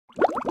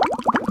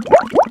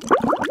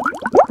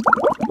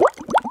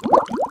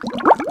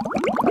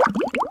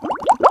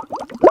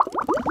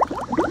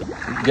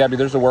Gabby,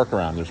 there's a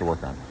workaround. There's a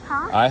workaround.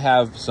 Huh? I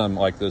have some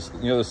like this,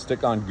 you know, the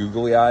stick-on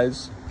googly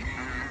eyes.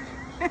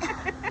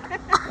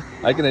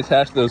 I can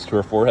attach those to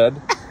her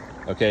forehead.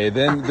 Okay,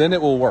 then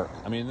it will work.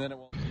 I mean, then it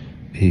will.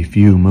 A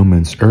few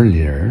moments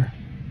earlier.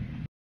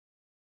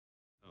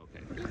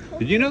 Okay.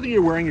 Did you know that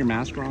you're wearing your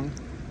mask wrong?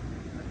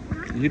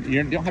 You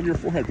don't have your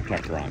forehead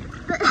protector on.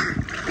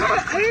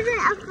 That isn't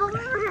a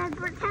forehead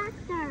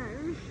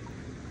protector.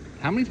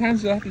 How many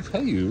times do I have to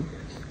tell you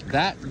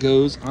that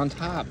goes on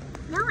top?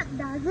 No, it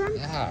doesn't.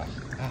 Yeah.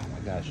 Oh my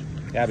gosh.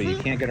 Gabby, you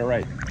can't get it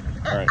right.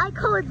 All right. I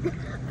called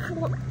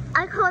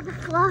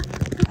Fluff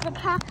the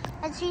cat,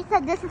 and she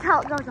said this is how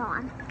it goes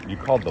on. You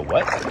called the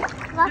what?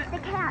 Fluff the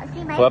cat.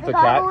 She made Fluff the the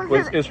cat?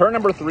 goggles. Is her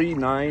number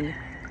 39?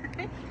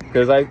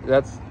 Because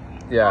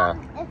yeah. Is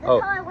this Oh.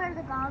 how I wear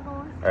the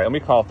goggles? All right, let me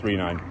call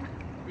 39.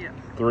 Yeah.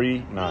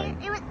 39.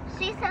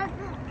 She said,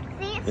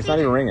 It's not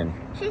even ringing.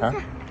 She Huh?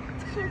 said,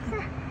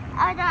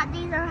 I thought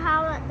these are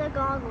how the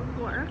goggles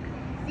work.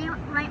 See,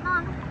 right,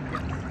 Mom?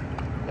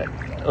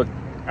 Look,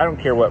 I don't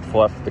care what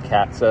Fluff the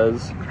cat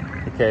says,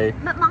 okay?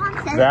 But Mom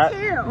says That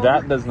too.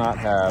 that does not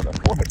have a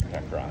forehead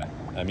protector on it.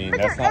 I mean,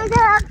 But that's there not. isn't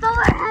a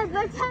forehead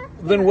protector.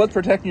 Then what's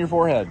protecting your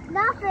forehead?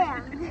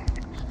 Nothing.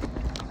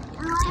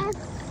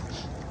 Unless...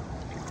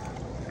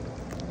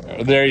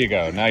 There you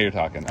go. Now you're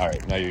talking. All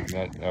right. Now you.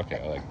 Okay,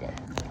 I like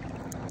that.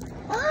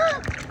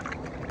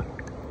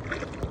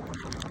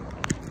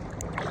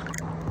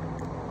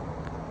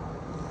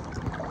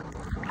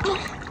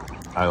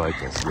 I like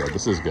this. Yeah,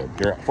 this is good.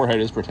 Your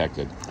forehead is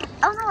protected.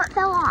 Oh no, it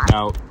fell off.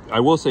 Now, I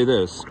will say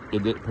this.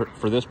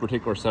 For this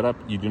particular setup,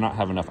 you do not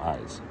have enough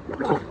eyes.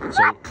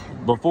 So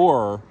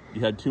before,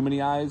 you had too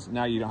many eyes.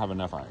 Now you don't have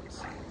enough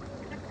eyes.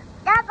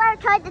 That's what I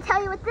tried to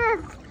tell you with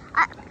this.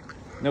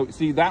 No,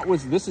 see,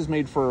 this is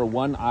made for a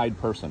one-eyed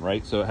person,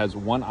 right? So it has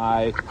one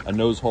eye, a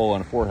nose hole,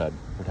 and a forehead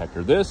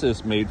protector. This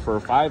is made for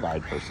a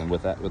five-eyed person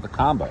with a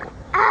combo,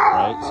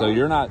 right? So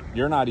you're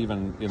not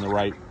even in the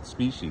right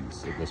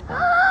species at this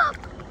point.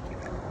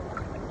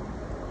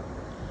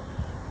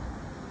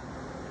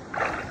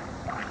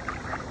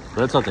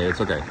 But it's okay. It's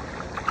okay.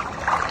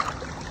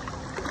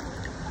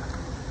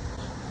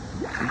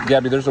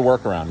 Gabby, there's a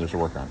workaround. There's a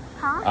workaround.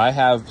 Huh? I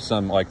have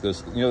some like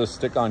this, you know, the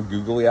stick-on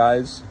googly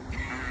eyes.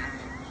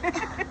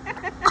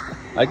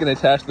 I can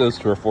attach those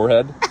to her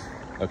forehead.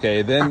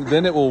 Okay,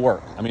 then it will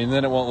work. I mean,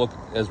 then it won't look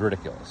as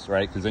ridiculous,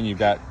 right? Because then you've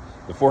got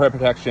the forehead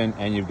protection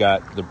and you've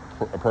got the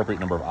appropriate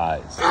number of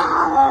eyes.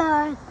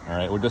 All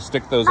right, we'll just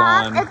stick those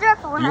on. Is there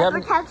forehead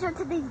protection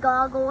to these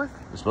goggles?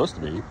 There's supposed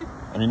to be.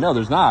 I mean, no,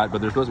 there's not,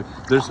 but there's supposed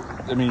to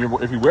be. I mean,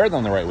 if you wear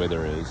them the right way,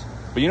 there is.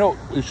 But you know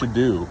what you should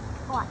do?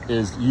 What?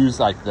 Is use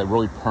like the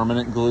really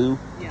permanent glue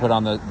to put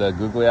on the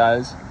googly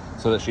eyes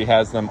so that she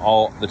has them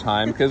all the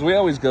time. Because we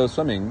always go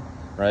swimming,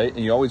 right?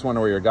 And you always want to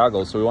wear your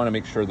goggles, so we want to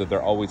make sure that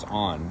they're always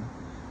on.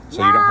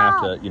 So you don't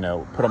have to,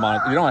 put them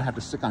on. You don't have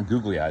to stick on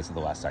googly eyes at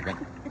the last second.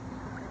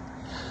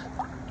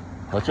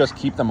 Let's just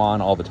keep them on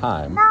all the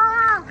time.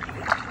 No.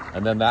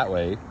 And then that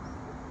way,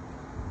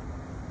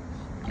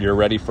 you're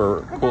ready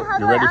for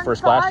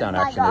splashdown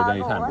action at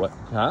any time. What?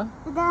 Huh?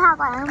 Then how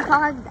do I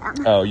unclog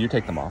them? Oh, you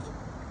take them off.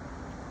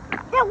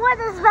 Then what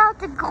is about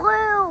the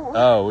glue?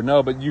 Oh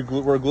no, but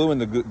we're gluing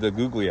the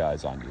googly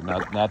eyes on you,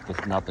 not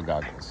the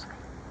goggles.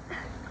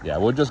 Yeah,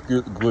 we'll just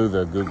glue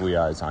the googly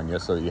eyes on you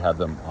so that you have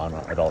them on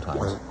at all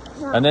times.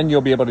 No. And then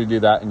you'll be able to do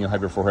that, and you'll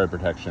have your forehead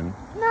protection.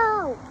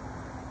 No.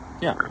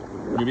 Yeah,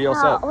 you'll be all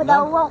set. No,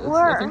 that won't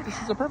work. I think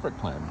this is a perfect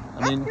plan.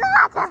 I mean, it's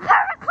not the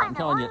perfect plan. I'm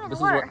telling you, this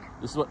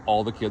is what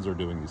all the kids are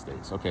doing these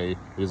days. Okay, it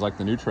is like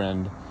the new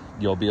trend.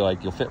 You'll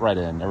fit right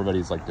in.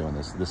 Everybody's like doing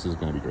this. This is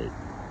going to be great.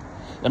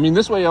 I mean,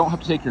 this way you don't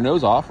have to take your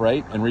nose off,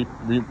 right? And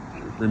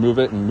remove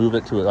it and move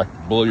it to like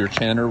below your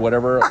chin or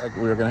whatever, like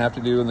we were going to have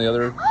to do in the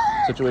other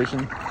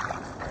situation.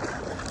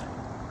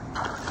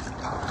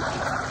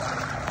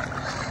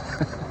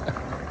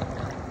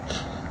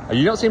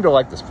 You don't seem to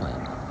like this plan,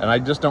 and I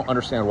just don't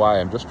understand why.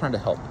 I'm just trying to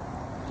help.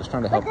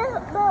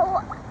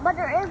 But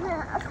there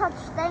isn't such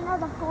thing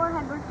as a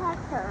forehead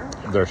protector.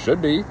 There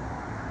should be.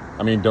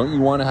 I mean, don't you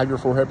want to have your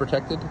forehead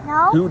protected?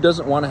 No. Who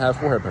doesn't want to have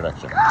forehead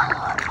protection?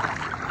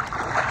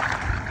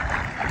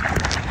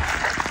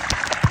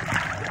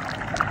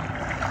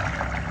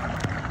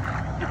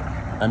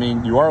 I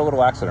mean, you are a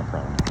little accident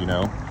prone,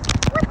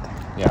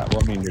 Yeah,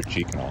 well, I mean, your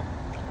cheek and all.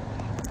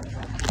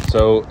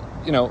 So,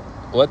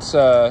 let's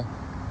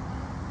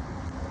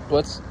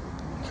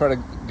try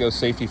to go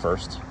safety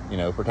first.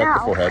 Protect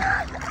the forehead.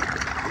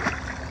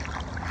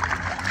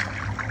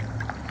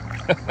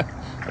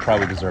 I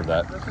probably deserve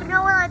that. You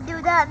know when I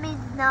do that means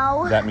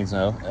no. That means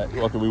no.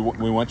 Look,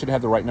 we want you to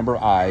have the right number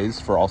of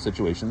eyes for all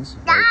situations.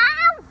 No! Right?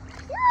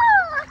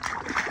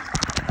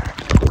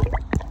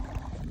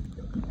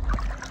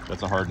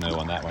 That's a hard no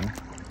on that one.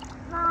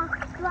 Mom,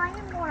 do I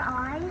need more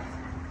eyes?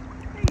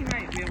 You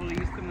might be able to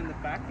use them in the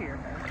back of your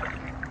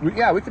head.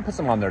 Yeah, we can put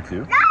some on there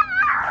too. No!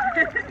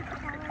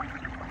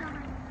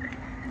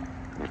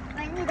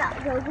 I need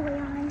that googly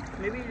eyes.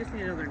 Maybe you just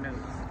need another nose.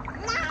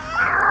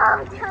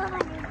 No! Tell them I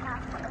need that.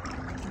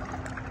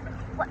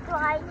 What, do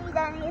I need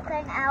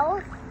anything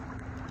else?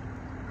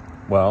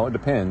 Well, it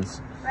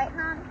depends. Right,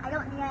 Mom? I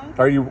don't need any.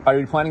 Are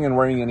you planning on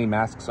wearing any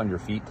masks on your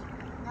feet?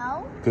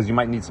 No? Because you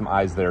might need some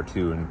eyes there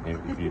too, and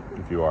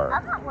if you are.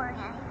 I'm not wearing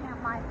anything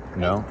on my.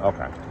 No?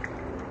 Okay.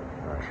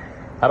 All right.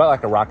 How about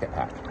like a rocket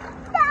hat?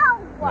 No!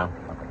 No?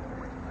 Okay.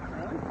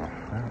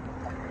 All right.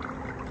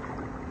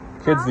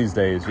 Kids these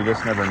days, you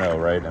just never know,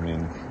 right? I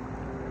mean.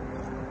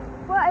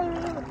 What are you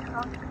even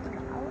talking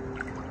about?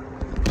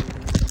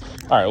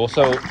 All right. Well,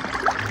 so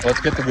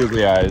let's get the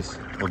googly eyes.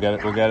 We'll get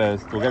a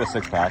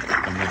 6-pack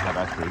and then have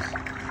extras.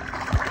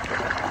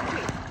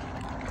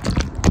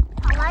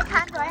 How many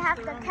times do I have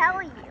to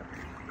tell you?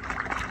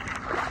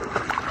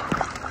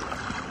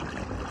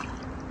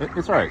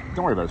 It's all right.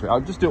 Don't worry about it.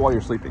 I'll just do it while you're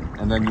sleeping,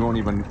 and then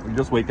you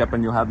just wake up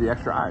and you'll have the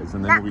extra eyes,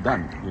 and then you'll be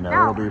done. You know,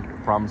 No. it'll be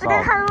problem But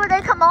then solved. how will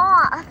they come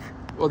off?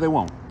 Well, they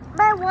won't.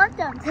 But I want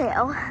them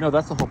to. No,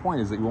 that's the whole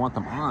point, is that you want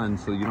them on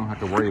so you don't have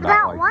to worry But I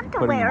about don't want to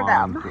putting wear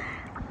them them.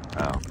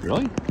 on. Oh,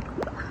 really?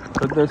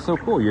 But they're so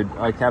cool. You'd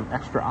like have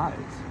extra eyes.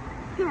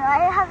 Here,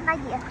 I have an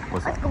idea.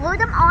 What's Let's that? glue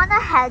them on a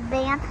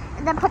headband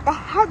and then put the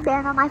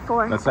headband on my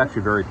forehead. That's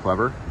actually very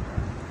clever,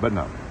 but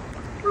no,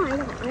 Oh, I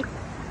don't like.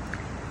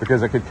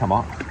 because it could come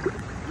off.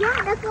 Yeah,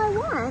 that's what I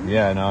want.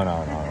 Yeah, no,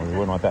 we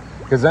wouldn't want that.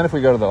 Because then if we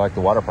go to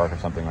the water park or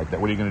something like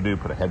that, what are you going to do?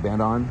 Put a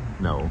headband on?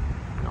 No,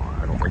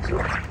 I don't think so.